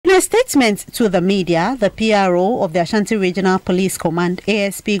a statement to the media, the PRO of the Ashanti Regional Police Command,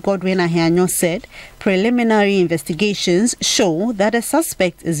 ASP Godwin Ahianyo, said preliminary investigations show that a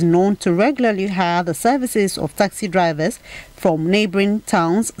suspect is known to regularly hire the services of taxi drivers from neighboring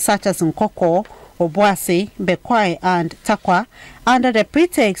towns such as Nkoko, Obuasi, Bekwai and Takwa under the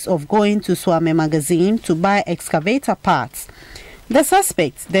pretext of going to Swame Magazine to buy excavator parts. The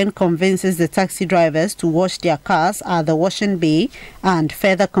suspect then convinces the taxi drivers to wash their cars at the washing bay and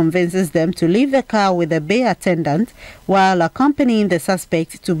further convinces them to leave the car with the bay attendant while accompanying the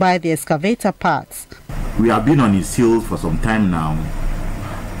suspect to buy the excavator parts. We have been on his heels for some time now,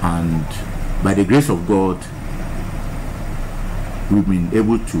 and by the grace of God, we've been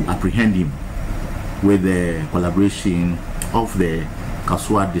able to apprehend him with the collaboration of the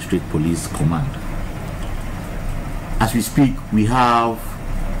Kasua District Police Command. As we speak, we have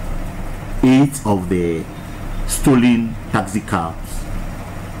 8 of the stolen taxi cabs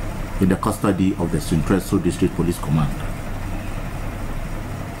in the custody of the Suntreso District Police Command.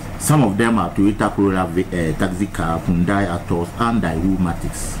 Some of them are Toyota Corolla taxi cab, Hyundai Atos, and Daewoo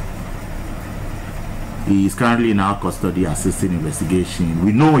Matix. He is currently in our custody assisting investigation.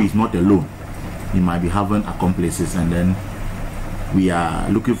 We know he's not alone. He might be having accomplices, and then we are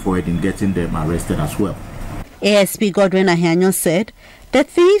looking forward in getting them arrested as well. ASP Godwin Ahianyo said the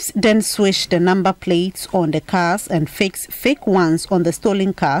thieves then switched the number plates on the cars and fixed fake ones on the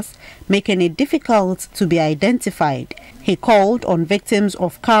stolen cars, making it difficult to be identified. He called on victims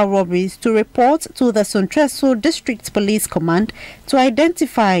of car robberies to report to the Suntreso District Police Command to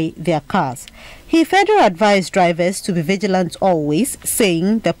identify their cars. He further advised drivers to be vigilant always,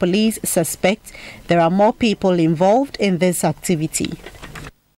 saying the police suspect there are more people involved in this activity.